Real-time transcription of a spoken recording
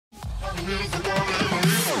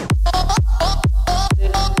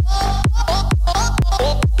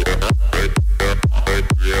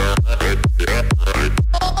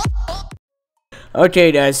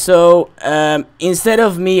Okay guys, so instead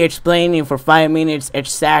of me explaining for 5 minutes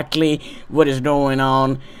exactly what is going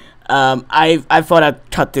on, I thought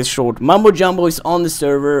I'd cut this short. Mumbo Jumbo is on the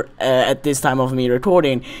server at this time of me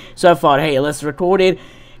recording, so I thought, hey, let's record it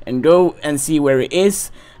and go and see where it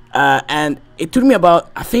is. And it took me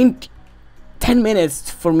about, I think, 10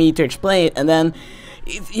 minutes for me to explain it, and then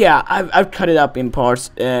yeah, I've cut it up in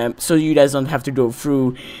parts, so you guys don't have to go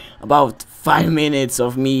through about 5 minutes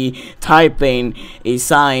of me typing a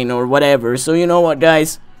sign or whatever. So you know what,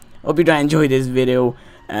 guys, hope you guys enjoy this video,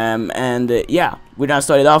 yeah, we're gonna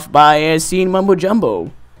start it off by seeing Mumbo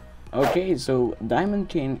Jumbo. Okay, so Diamond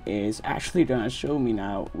King is actually gonna show me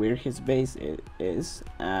now where his base is,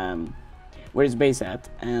 where his base at,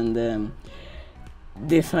 and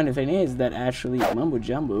the funny thing is that actually Mumbo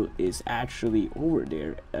Jumbo is actually over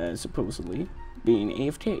there, supposedly being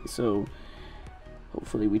AFK. So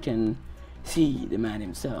hopefully we can see the man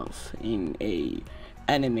himself in a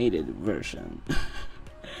animated version.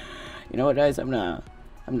 You know what, guys? I'm gonna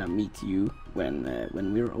meet you when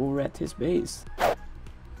we're over at his base.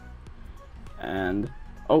 And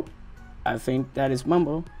oh, I think that is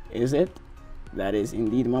Mumbo. Is it? That is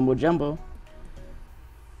indeed Mumbo Jumbo.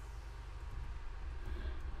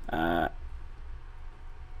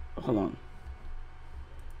 Hold on.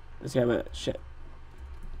 Does he have a shit?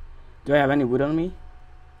 Do I have any wood on me?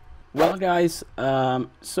 Well, guys,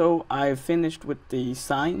 so I finished with the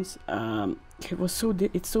signs. It's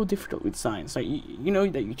so difficult with signs. Like you know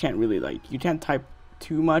that you can't really, like, you can't type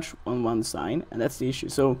too much on one sign, and that's the issue.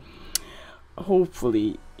 So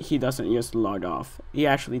hopefully he doesn't just log off. He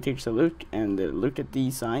actually takes a look and look at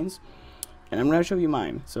these signs, and I'm gonna show you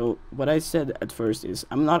mine. So what I said at first is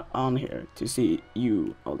I'm not on here to see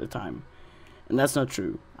you all the time, and that's not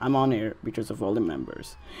true. I'm on here because of all the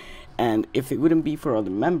members, and if it wouldn't be for all the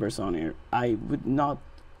members on here, I would not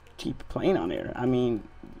keep playing on here. I mean,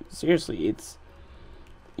 seriously, it's,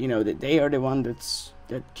 you know, that they are the one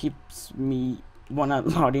that keeps me wanna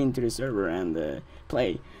log into the server and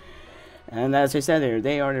play. And as I said here,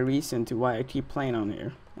 they are the reason to why I keep playing on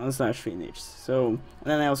here on /PhooeenixX. So, and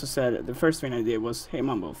then I also said the first thing I did was, hey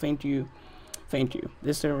Mumbo, thank you.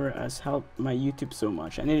 This server has helped my YouTube so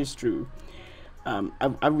much, and it is true.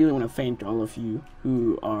 I really want to thank all of you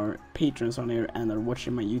who are patrons on here and are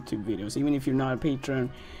watching my YouTube videos. Even if you're not a patron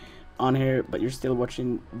on here, but you're still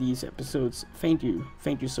watching these episodes, thank you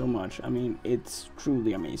so much. I mean, it's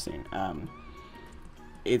truly amazing.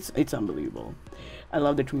 It's unbelievable. I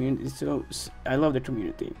love the community. I love the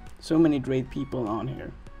community. So many great people on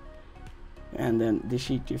here. And then the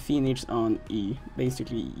PhooeenixX on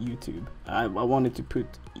basically YouTube. I wanted to put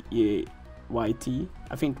YT.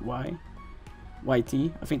 I think YT.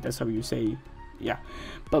 I think that's how you say. Yeah.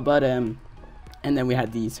 But and then we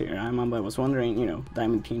had these here. I was wondering, you know,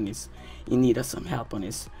 Diamond King is in need of some help on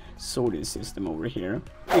his sorting system over here.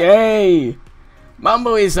 Yay!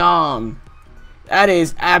 Mumbo is on. That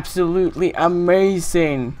is absolutely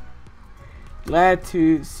amazing. Glad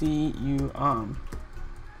to see you on.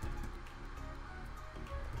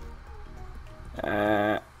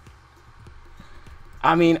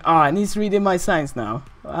 I mean, and he's reading my signs now.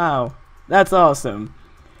 Wow, that's awesome.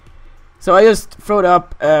 So I just throwed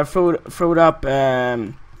up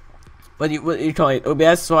what you call it,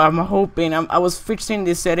 OBS. So I'm hoping I was fixing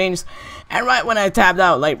the settings, and right when I tabbed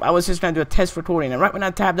out, like I was just gonna do a test recording, and right when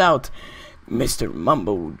I tabbed out, Mr.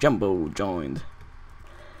 Mumbo Jumbo joined.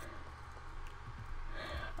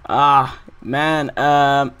 Man,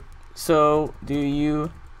 so do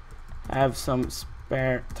you have some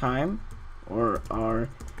spare time, or are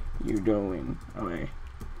you going away?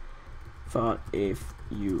 Thought if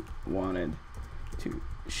you wanted to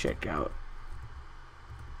check out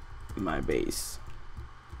my base.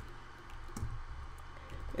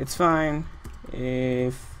 It's fine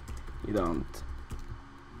if you don't.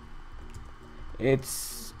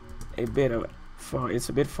 It's a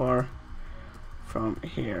bit far from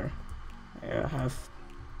here. I have.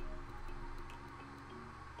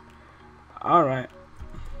 All right.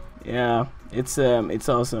 Yeah, it's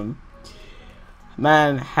awesome.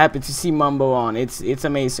 Man, happy to see Mumbo on. It's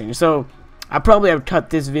amazing. So I probably have cut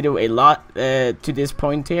this video a lot to this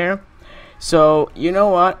point here. So you know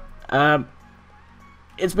what?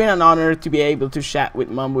 It's been an honor to be able to chat with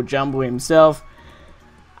Mumbo Jumbo himself.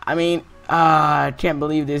 I mean, I can't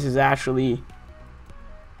believe this is actually.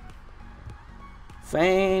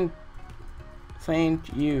 Thank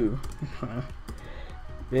you,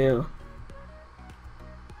 Bill.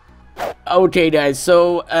 Okay guys,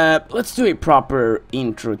 so let's do a proper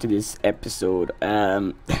intro to this episode.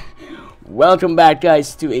 Welcome back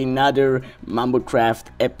guys to another Mumbocraft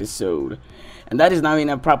episode. And that is not even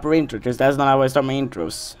a proper intro, because that's not how I start my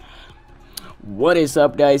intros. What is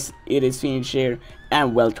up guys, it is PhooeenixX here,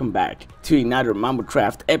 and welcome back to another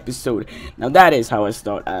Mumbocraft episode. Now that is how I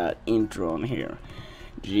start an intro on here.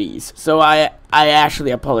 Jeez. So I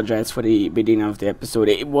actually apologize for the beginning of the episode.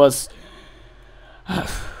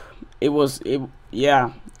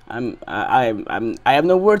 Yeah, I have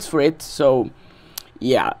no words for it, so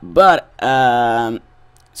yeah, but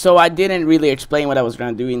so I didn't really explain what I was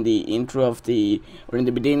gonna do in the intro of in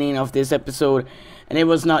the beginning of this episode, and it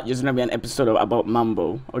was not just gonna be an episode about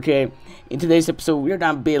Mumbo. Okay, in today's episode we're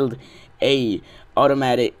gonna build a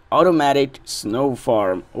automatic snow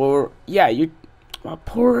farm, or yeah,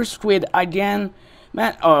 poor squid again,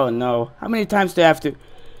 man. Oh no, how many times do I have to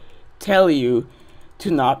tell you to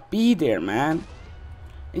not be there, man?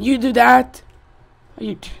 And you do that?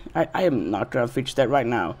 I am not gonna fix that right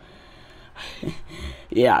now.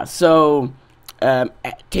 Yeah, so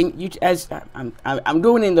can you, as I'm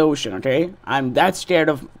going in the ocean, okay? I'm that scared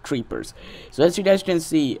of creepers. So as you guys can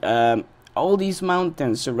see, all these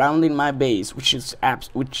mountains surrounding my base, which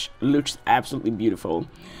looks absolutely beautiful.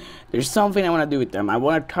 There's something I want to do with them. I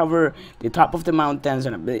want to cover the top of the mountains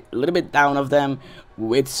and a little bit down of them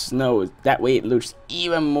with snow. That way it looks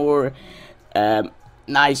even more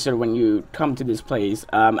nicer when you come to this place.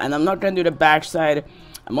 And I'm not going to do the backside.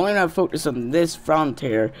 I'm only going to focus on this front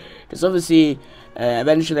here, because obviously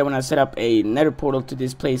eventually I want to set up a nether portal to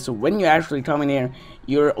this place. So when you actually come in here,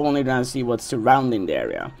 you're only going to see what's surrounding the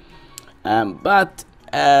area. But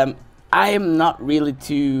I am not really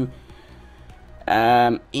too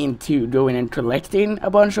into going and collecting a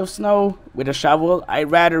bunch of snow with a shovel.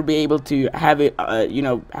 I'd rather be able to have it,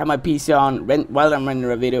 have my PC on while I'm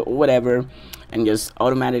rendering a video or whatever, and just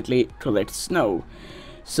automatically collect snow.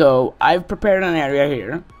 So I've prepared an area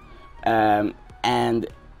here, and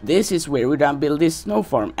this is where we're gonna build this snow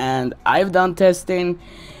farm. And I've done testing,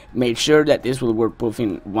 made sure that this will work both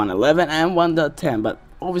in 1.11 and 1.10, but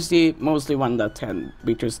obviously mostly 1.10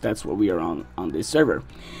 because that's what we are on this server.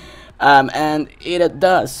 And it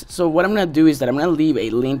does. So what I'm gonna do is that I'm gonna leave a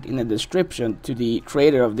link in the description to the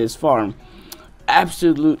creator of this farm.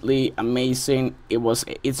 Absolutely amazing.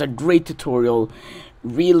 It's a great tutorial,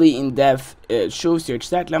 really in depth. It shows you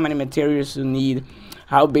exactly how many materials you need,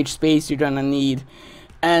 how big space you're gonna need,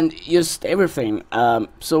 and just everything.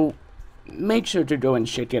 So make sure to go and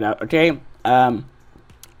check it out, okay?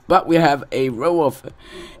 But we have a row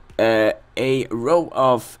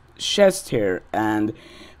of chests here, and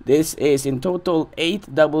this is in total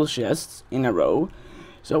 8 double chests in a row.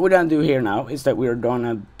 So what we're gonna do here now is that we're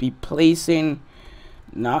gonna be placing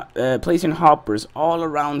hoppers all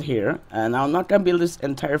around here. And I'm not gonna build this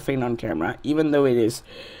entire thing on camera, even though it is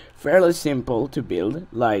fairly simple to build,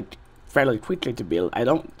 like fairly quickly to build.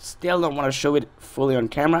 Still don't want to show it fully on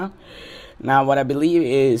camera. Now what I believe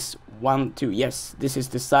is yes, this is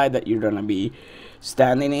the side that you're gonna be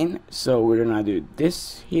standing in. So we're gonna do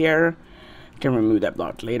this here. Can remove that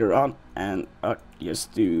block later on, and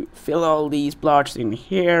just to fill all these blocks in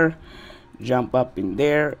here, jump up in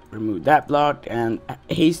there, remove that block, and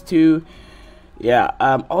haste to, yeah.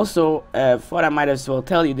 Also, what I might as well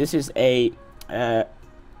tell you, this is I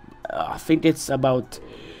think it's about,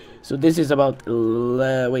 so this is about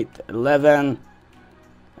 11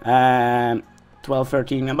 12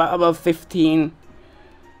 13, about 15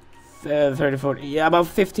 30 40, yeah, about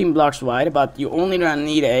 15 blocks wide, but you only gonna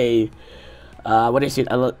need a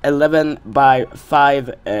 11 by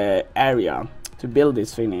 5 area to build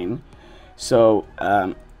this thing in. So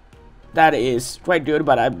that is quite good,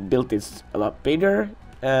 but I built this a lot bigger.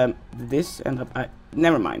 This ended up,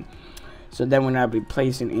 never mind. So then we're gonna be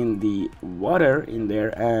placing in the water in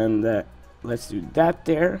there, and let's do that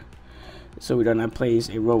there. So we're gonna place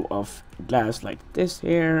a row of glass like this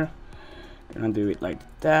here. We're gonna do it like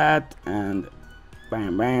that, and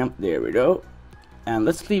bam bam, there we go. And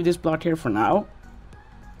let's leave this block here for now.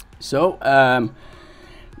 So now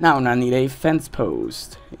I need a fence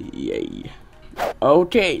post. Yay.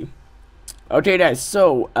 Okay guys,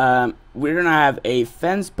 so we're gonna have a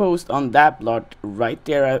fence post on that block right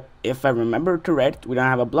there. If I remember correct, we're gonna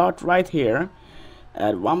have a block right here,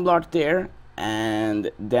 one block there,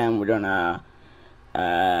 and then we're gonna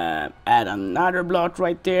add another block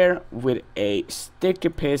right there with a sticky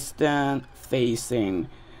piston facing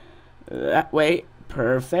that way.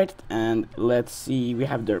 Perfect. And let's see, we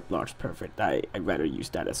have dirt blocks. Perfect. I'd rather use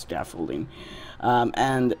that as scaffolding.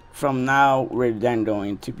 And from now we're then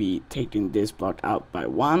going to be taking this block out by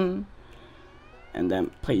 1, and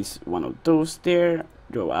then place one of those there.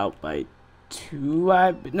 Go out by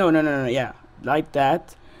 2. No, yeah, like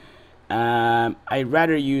that. I'd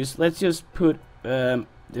rather use, let's just put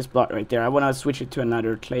this block right there. I want to switch it to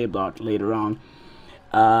another clay block later on,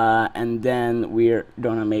 and then we're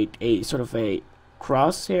gonna make a sort of a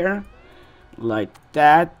cross here like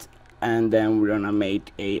that, and then we're gonna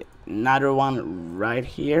make another one right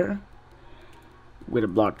here with a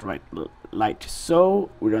block right like so.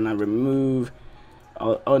 We're gonna remove,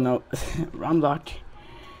 oh no, wrong block.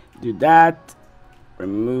 Do that,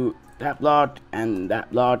 remove that block, and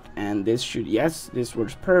this should, yes, this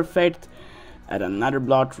works perfect. Add another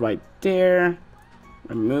block right there,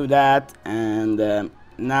 remove that, and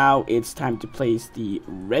now it's time to place the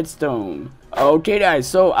redstone. Okay guys,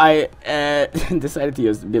 so I decided to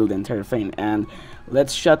just build the entire thing, and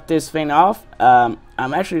let's shut this thing off. I'm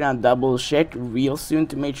actually gonna double check real soon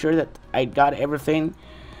to make sure that I got everything.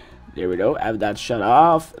 There we go, have that shut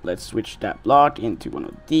off. Let's switch that block into one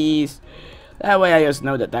of these. That way I just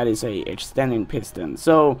know that that is a extending piston.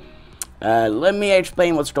 So let me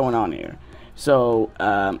explain what's going on here. So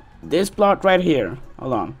this block right here,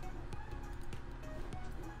 hold on.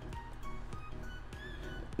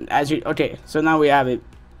 Okay, so now we have it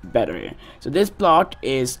better here. So this block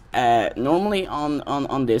is normally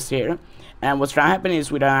on this here, and what's gonna happen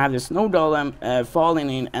is we're gonna have the snow golem falling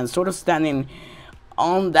in and sort of standing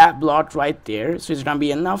on that block right there. So there's gonna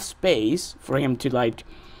be enough space for him to like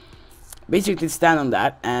basically stand on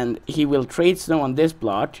that, and he will trade snow on this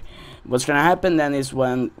block. What's gonna happen then is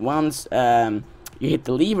once you hit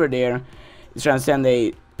the lever there, it's gonna send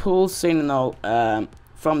a pull signal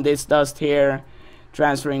from this dust here,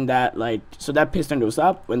 transferring that, like, so that piston goes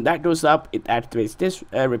up. When that goes up, it activates this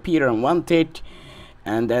repeater on one tick,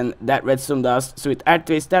 and then that redstone dust, so it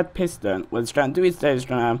activates that piston. What it's trying to do is that it's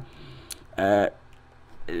gonna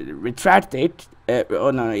retract it.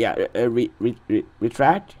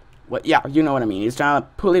 Retract. What? Yeah, you know what I mean. It's trying to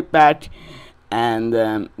pull it back, and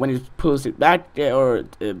when it pulls it back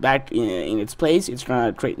back in its place, it's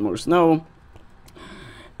trying to create more snow.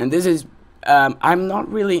 And this is I'm not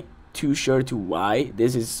really too sure to why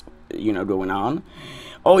this is, you know, going on.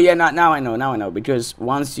 Oh yeah, now I know, because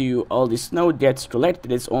once all the snow gets collected,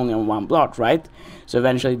 it's only on one block, right? So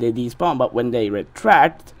eventually they despawn, but when they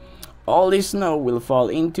retract, all the snow will fall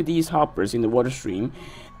into these hoppers in the water stream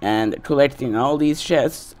and collecting all these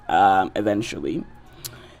chests eventually.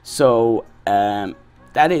 So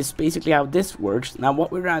that is basically how this works. Now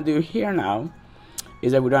what we're gonna do here now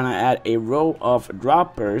is that we're gonna add a row of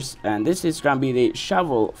droppers, and this is gonna be the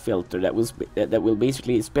shovel filter that will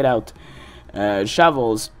basically spit out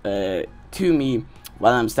shovels to me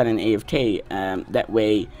while I'm standing AFK. That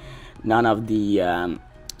way none of the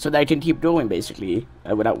so that I can keep going basically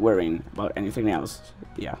without worrying about anything else.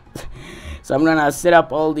 Yeah. So I'm gonna set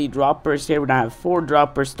up all the droppers here. We're gonna have 4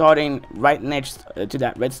 droppers starting right next to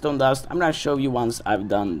that redstone dust. I'm gonna show you once I've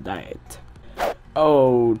done that.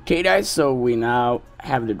 Okay guys, so we now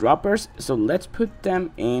have the droppers, so let's put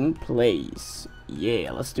them in place.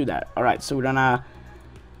 Yeah, let's do that. Alright, so we're gonna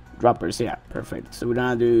droppers, yeah, perfect. So we're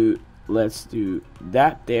gonna let's do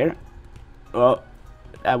that there. Oh,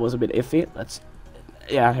 that was a bit iffy.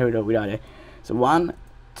 Yeah, here we go, we got it. So 1,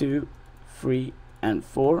 2, 3, and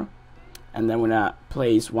 4, and then we're gonna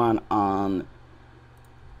place one on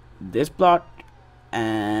this block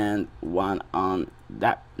and one on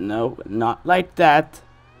that. No, not like that,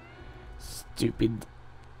 stupid.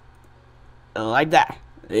 Like that.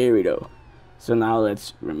 There we go. So now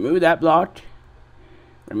let's remove that block,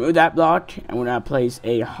 and we're gonna place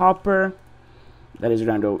a hopper that is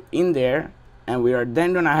gonna go in there, and we are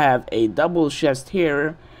then gonna have a double chest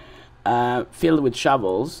here filled with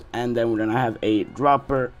shovels, and then we're gonna have a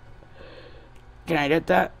dropper. Can I get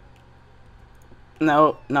that?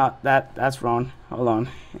 No, not that. That's wrong. Hold on.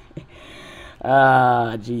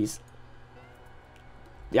 Jeez.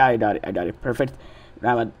 Yeah, I got it. Perfect.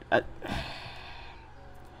 Now,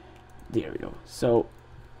 there we go. So,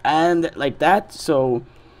 and like that. So,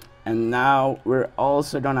 and now we're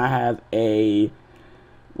also gonna have a.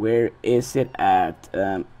 Where is it at?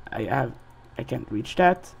 I can't reach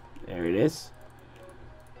that. There it is.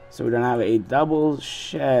 So we're gonna have a double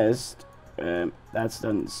chest. That's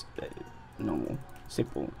done. Normal,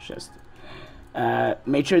 simple chest.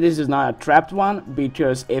 Make sure this is not a trapped one,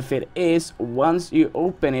 because if it is, once you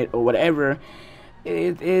open it or whatever,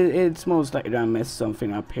 it's most likely gonna mess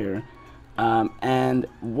something up here. And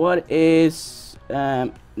what is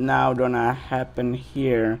now gonna happen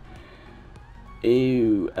here?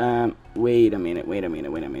 Ew, wait a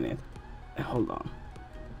minute. Hold on.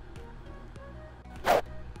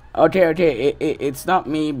 Okay, it's not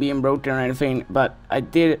me being broken or anything, but I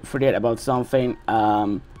did forget about something.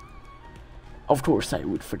 Of course I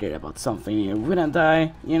would forget about something, wouldn't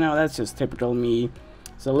I? You know, that's just typical me.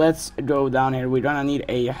 So let's go down here. We're gonna need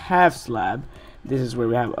a half slab. This is where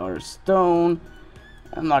we have our stone.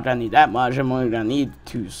 I'm not gonna need that much. I'm only gonna need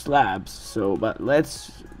 2 slabs. So, but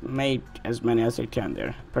let's make as many as I can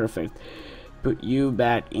there. Perfect. Put you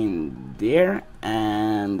back in there,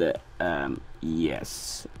 and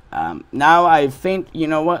yes. Now I think, you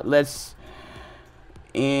know what? Let's.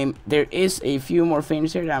 There is a few more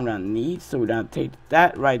things here that I'm gonna need. So we're gonna take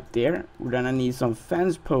that right there. We're gonna need some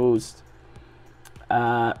fence posts.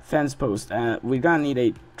 We're gonna need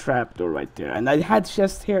a trapdoor right there, and I had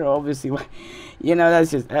just here, obviously. You know,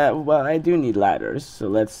 that's just well, I do need ladders, so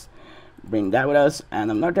let's bring that with us.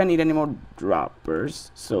 And I'm not gonna need any more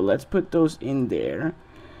droppers, so let's put those in there.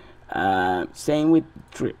 Same with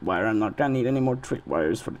tripwire. I'm not gonna need any more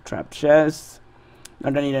tripwires for the trap chest.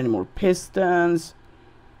 Not gonna need any more pistons.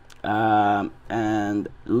 And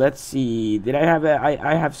let's see, did I have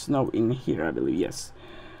I have snow in here, I believe. Yes.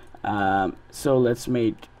 So let's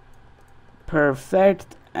make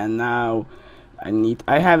perfect. And now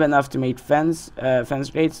I have enough to make fence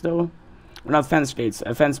gates though. Or not fence gates,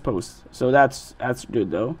 fence posts. So that's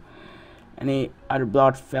good though. Any other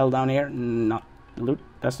block fell down here? Not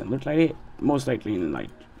doesn't look like it. Most likely in like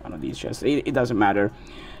one of these chests. It doesn't matter.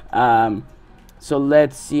 So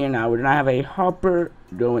let's see now. We're gonna have a hopper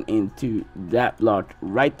going into that block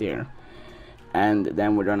right there, and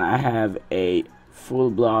then we're gonna have a full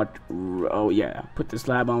block. Oh yeah, put the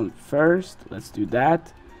slab on first. Let's do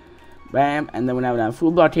that. Bam, and then we're gonna have a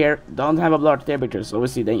full block here. Don't have a block there because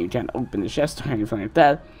obviously then you can't open the chest or anything like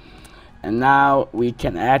that. And now we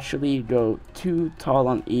can actually go 2 tall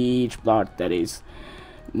on each block. That is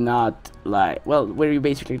not like, well, where you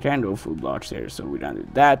basically can go full blocks there. So we're gonna do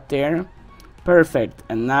that there. Perfect.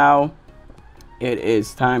 And now it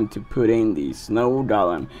is time to put in the snow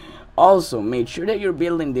golem. Also, make sure that you're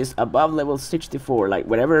building this above level 64, like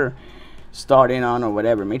whatever starting on or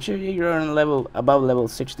whatever. Make sure you're on above level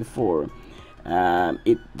 64.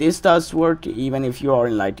 This does work even if you are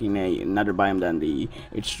in like in another biome than the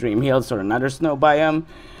extreme hills or another snow biome.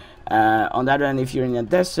 On the other hand, if you're in a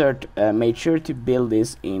desert, make sure to build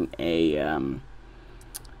this in a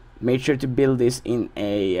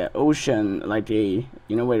ocean, like a,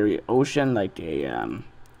 you know, where ocean, like a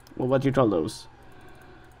well, what do you call those,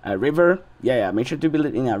 a river. Yeah, make sure to build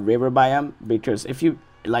it in a river biome, because if you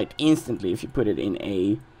like instantly, if you put it in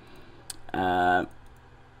a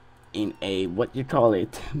what you call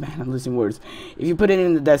it, man, I'm losing words. If you put it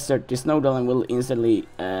in the desert, the snow golem will instantly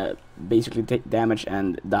basically take damage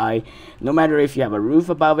and die, no matter if you have a roof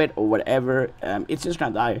above it or whatever. It's just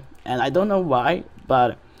gonna die, and I don't know why,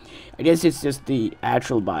 but I guess it's just the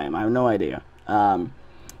actual biome. I have no idea. So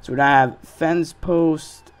we're gonna have fence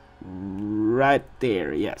post right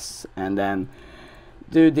there, yes, and then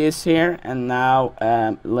do this here. And now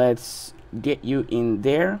let's get you in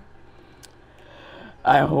there.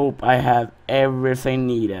 I hope I have everything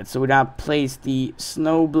needed. So we're gonna place the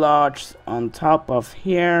snow blocks on top of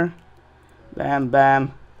here. Bam,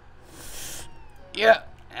 bam. Yeah,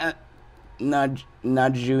 nudge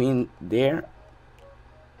you in there,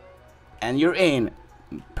 and you're in.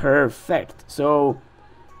 Perfect. So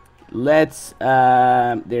let's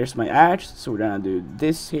there's my axe, so we're gonna do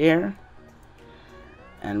this here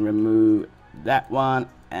and remove that one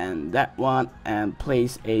and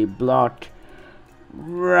place a block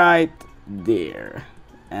right there,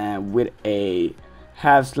 and with a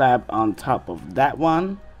half slab on top of that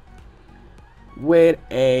one.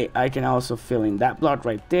 I can also fill in that block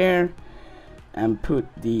right there and put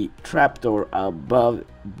the trapdoor above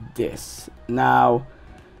this. Now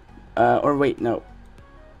or wait, no,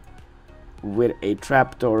 with a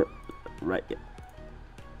trapdoor right,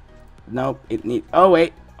 nope, it needs, oh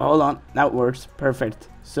wait, hold on, now it works. Perfect.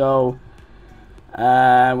 So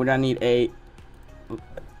we're gonna need a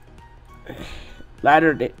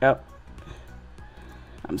ladder. Oh,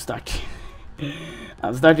 I'm stuck.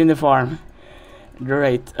 I'm stuck in the farm.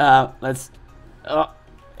 Great. Let's, oh,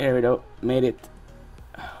 here we go, made it.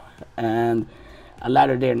 And a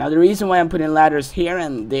ladder there. Now the reason why I'm putting ladders here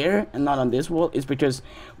and there and not on this wall is because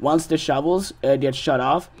once the shovels get shut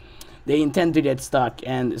off, they intend to get stuck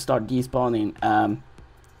and start despawning.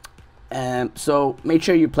 So make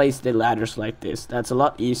sure you place the ladders like this. That's a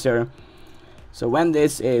lot easier. So when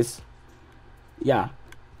this is, yeah,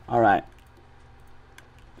 alright.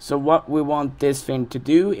 So what we want this thing to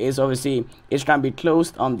do is, obviously it's gonna be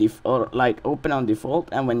closed on or like open on default,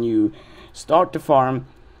 and when you start the farm,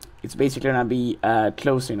 it's basically gonna be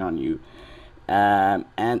closing on you.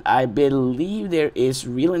 And I believe there is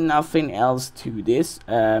really nothing else to this,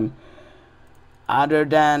 other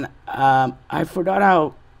than I forgot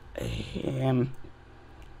how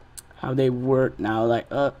they work now. Like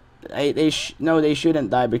they shouldn't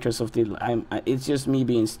die because of the it's just me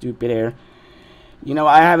being stupid here. You know,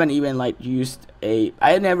 I haven't even like used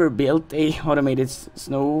I never built a automated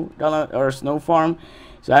snow farm,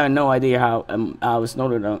 so I have no idea how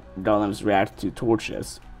snow golems react to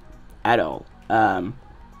torches at all.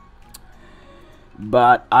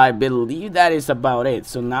 But I believe that is about it.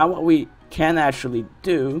 So now what we can actually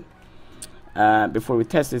do before we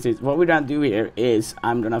test this is, what we're gonna do here is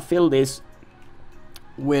I'm gonna fill this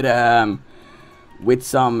with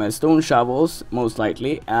some stone shovels, most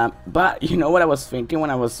likely. But you know what I was thinking when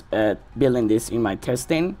I was building this in my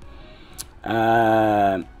testing?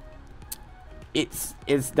 It's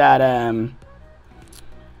that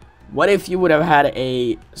what if you would have had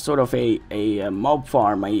a sort of a mob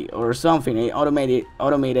farm or something, a automated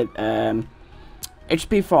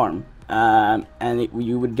HP farm, and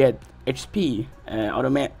you would get HP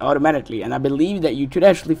automatically, and I believe that you could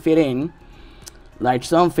actually fit in like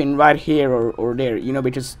something right here or there, you know,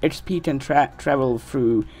 because HP can travel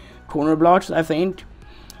through corner blocks, I think,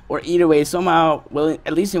 or either way somehow. Well,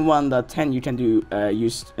 at least in 1.10 you can do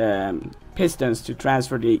use pistons to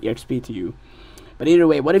transfer the XP to you. But either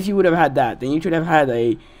way, what if you would have had that? Then you should have had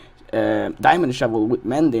a diamond shovel with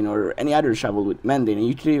mending, or any other shovel with mending, and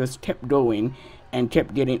you should have just kept going and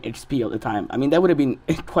kept getting XP all the time. I mean, that would have been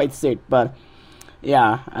quite sick, but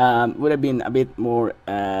yeah, would have been a bit more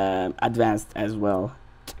advanced as well.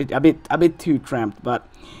 A bit too cramped, but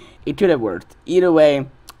it could have worked. Either way,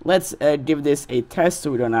 let's give this a test.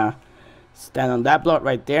 So we're gonna stand on that block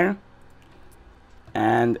right there,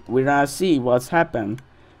 and we're gonna see what's happened.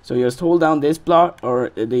 So just hold down this block, or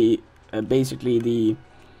the basically the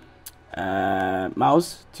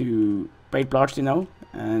mouse to break blocks, you know,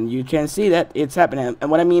 and you can see that it's happening. And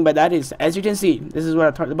what I mean by that is, as you can see, this is what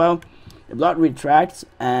I talked about. The block retracts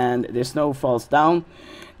and the snow falls down.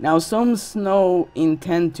 Now some snow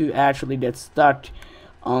intend to actually get stuck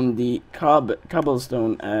on the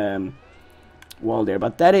cobblestone wall there,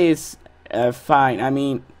 but that is fine. I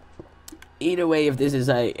mean, either way, if this is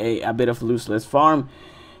a bit of looseless farm,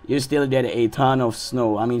 you still get a ton of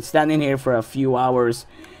snow. I mean, standing here for a few hours,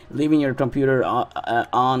 leaving your computer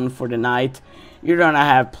on for the night, you're gonna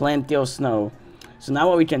have plenty of snow. So now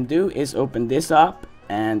what we can do is open this up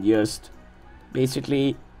and just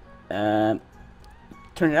basically turn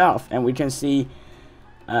it off, and we can see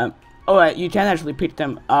you can actually pick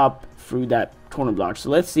them up through that corner block. So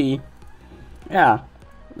let's see. Yeah,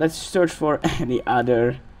 let's search for any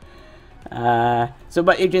other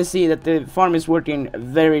but you can see that the farm is working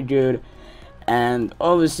very good. And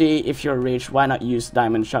obviously, if you're rich, why not use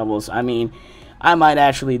diamond shovels? I mean, I might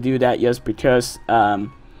actually do that just because.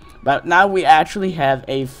 But now we actually have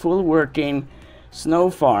a full working snow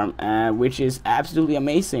farm, which is absolutely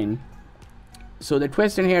amazing. So the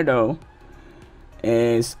question here, though,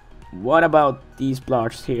 is what about these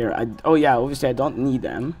blocks here? Oh yeah, obviously I don't need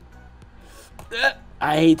them.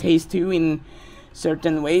 I hate haste too in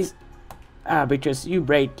certain ways, because you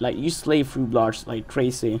slay through blocks like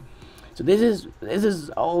crazy. So this is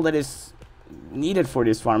all that is needed for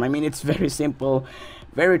this farm. I mean, it's very simple,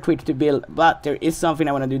 very quick to build, but there is something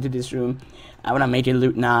I want to do to this room. I want to make it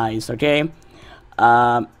look nice, okay?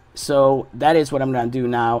 So that is what I'm gonna do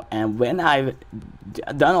now, and when I've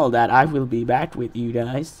done all that, I will be back with you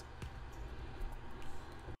guys.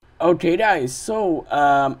 Okay guys, so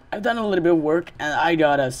I've done a little bit of work, and I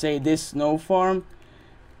gotta say, this snow farm,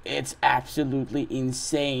 it's absolutely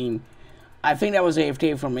insane. I think that was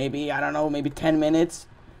AFK for maybe, I don't know, maybe 10 minutes.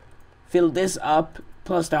 Fill this up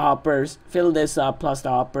plus the hoppers, fill this up plus the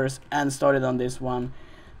hoppers, and started on this one.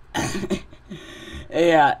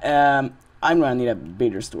 Yeah, I'm gonna need a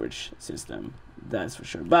bigger storage system, that's for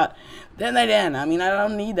sure. But then again, I mean, I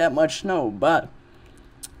don't need that much snow, but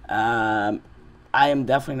I am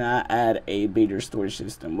definitely gonna add a bigger storage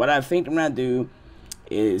system. What I think I'm gonna do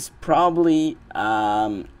is probably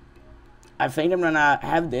I think I'm gonna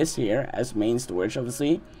have this here as main storage,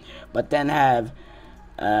 obviously, but then have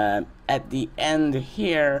at the end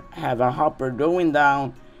here have a hopper going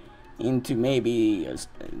down into maybe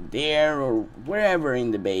there or wherever in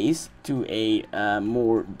the base to a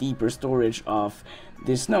more deeper storage of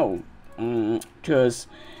the snow, because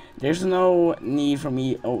there's no need for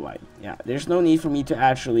me. There's no need for me to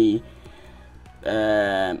actually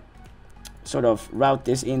sort of route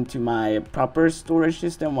this into my proper storage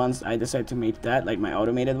system once I decide to make that like my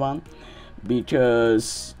automated one,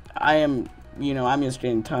 because I am, you know, I'm just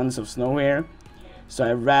getting tons of snow here. so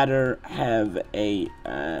I'd rather have a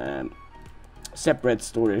separate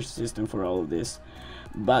storage system for all of this.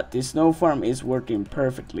 But the snow farm is working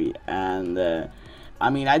perfectly, and I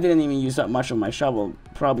mean, I didn't even use up much of my shovel.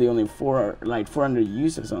 Probably only 400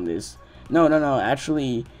 uses on this. No,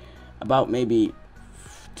 actually about maybe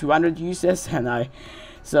 200 uses, and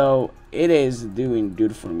so it is doing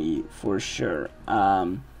good for me for sure.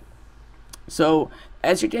 So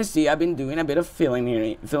as you can see, I've been doing a bit of filling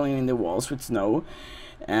in the walls with snow,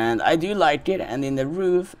 and I do like it. And in the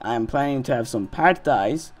roof, I'm planning to have some packed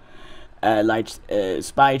ice,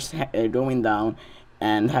 spikes going down,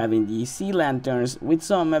 and having the sea lanterns with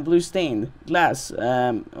some blue stained glass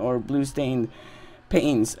or blue stained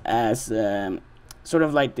paints as sort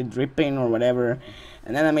of like the dripping or whatever.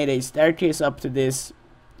 And then I made a staircase up to this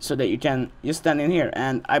so that you can just stand in here.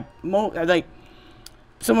 And I like,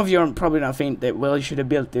 some of you are probably not think that, well, you should have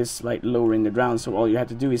built this like lower in the ground, so all you have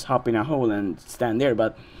to do is hop in a hole and stand there.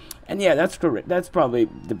 But, and yeah, that's correct, that's probably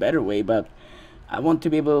the better way. But I want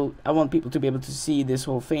people to be able to see this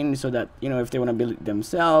whole thing, so that, you know, if they want to build it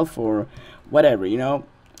themselves or whatever, you know,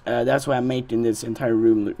 that's why I'm making this entire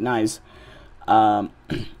room look nice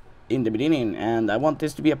in the beginning, and I want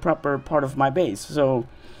this to be a proper part of my base. So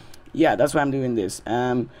yeah, that's why I'm doing this.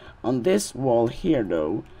 On this wall here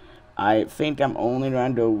though, I think I'm only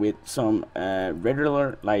gonna go with some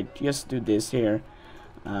regular, like, just do this here.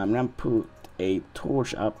 I'm gonna put a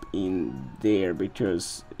torch up in there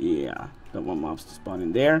because, yeah, don't want mobs to spawn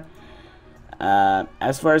in there.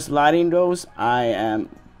 As far as lighting goes, I am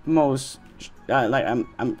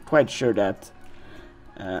I'm quite sure that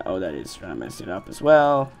oh, that is trying to mess it up as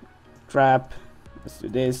well. Trap. Let's do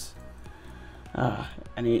this. I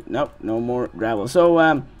need, nope, no more gravel.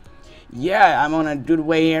 So yeah, I'm on a good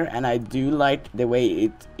way here, and I do like the way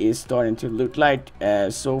it is starting to look like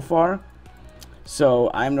so far.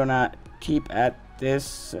 So I'm gonna keep at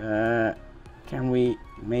this. Can we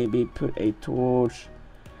maybe put a torch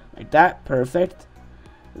like that? Perfect.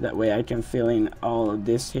 That way I can fill in all of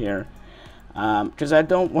this here, because I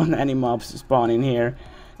don't want any mobs to spawn in here,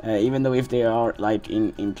 even though if they are like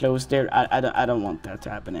enclosed there, I don't want that to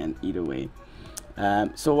happen in either way.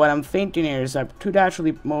 So what I'm thinking here is I could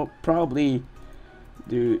actually probably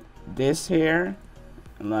do this here,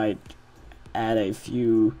 and like add a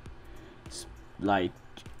few, like,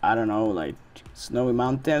 I don't know, like snowy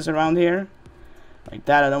mountains around here like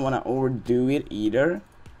that. I don't want to overdo it either,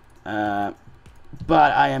 but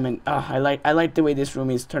I am in I like the way this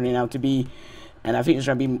room is turning out to be, and I think it's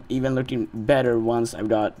gonna be even looking better once I've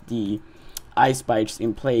got the ice spikes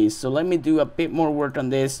in place. So let me do a bit more work on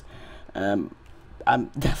this.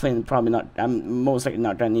 I'm definitely I'm most likely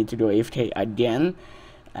not gonna need to do AFK again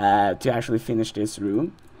to actually finish this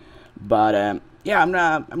room, but yeah, I'm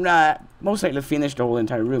gonna most likely finish the whole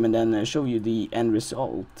entire room and then show you the end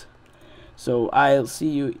result. So I'll see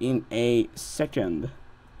you in a second.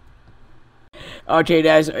 Okay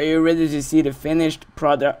guys, are you ready to see the finished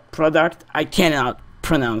product? I cannot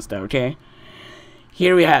pronounce that, okay?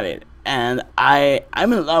 Here we have it, and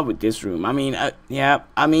I'm in love with this room. I mean, yeah,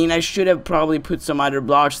 I mean, I should have probably put some other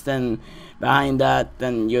blocks than behind that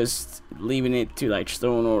than just leaving it to like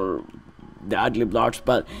stone or the ugly blocks,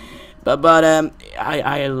 but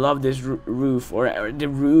I love this roof, or the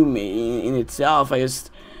room in itself.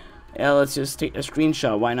 Yeah, let's just take a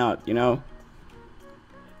screenshot, why not, you know?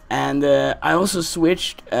 And I also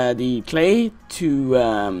switched the clay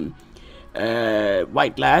to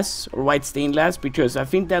white glass or white stained glass, because I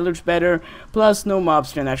think that looks better. Plus, no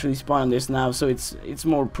mobs can actually spawn on this now, so it's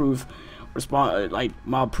more proof, or spawn like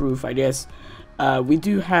mob proof, I guess. We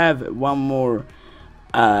do have one more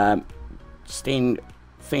stained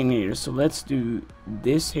thing here, so let's do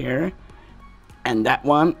this here, and that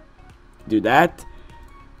one, do that,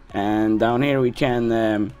 and down here we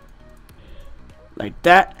can like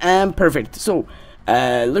that, and perfect. So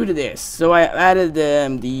look at this. So I added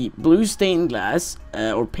the blue stained glass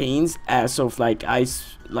or paints as of like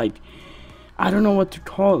ice, like, I don't know what to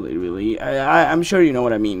call it really. I'm sure you know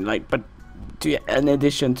what I mean, like, but in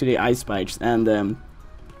addition to the ice spikes. And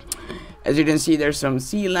as you can see, there's some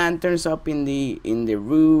sea lanterns up in the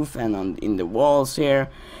roof and in the walls here,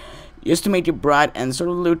 just to make it bright and sort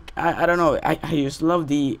of look, I don't know, I just love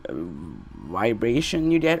the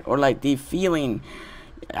vibration you get, or like the feeling.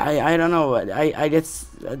 I don't know, I get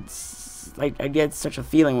such a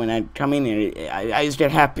feeling when I come in here. I just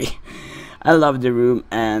get happy. I love the room,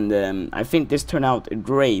 and I think this turned out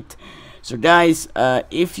great. So guys,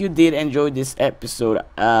 if you did enjoy this episode,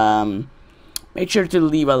 make sure to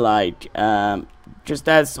leave a like. Just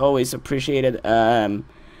that's always appreciated.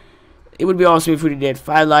 It would be awesome if we did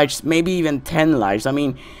 5 likes, maybe even 10 likes. I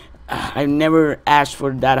mean, I never asked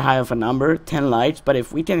for that high of a number, 10 likes, but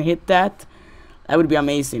if we can hit that, that would be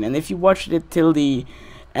amazing. And if you watched it till the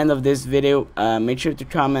end of this video, make sure to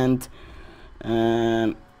comment.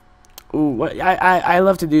 I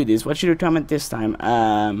love to do this. What should you comment this time?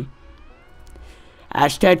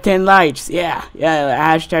 Hashtag 10 likes. Yeah,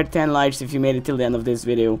 hashtag 10 likes if you made it till the end of this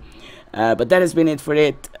video. But that has been it for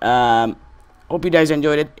it. Hope you guys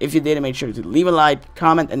enjoyed it. If you did, make sure to leave a like,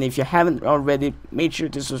 comment, and if you haven't already, make sure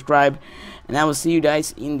to subscribe. And I will see you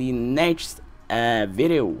guys in the next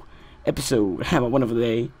video episode. Have a wonderful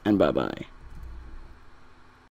day, and bye bye.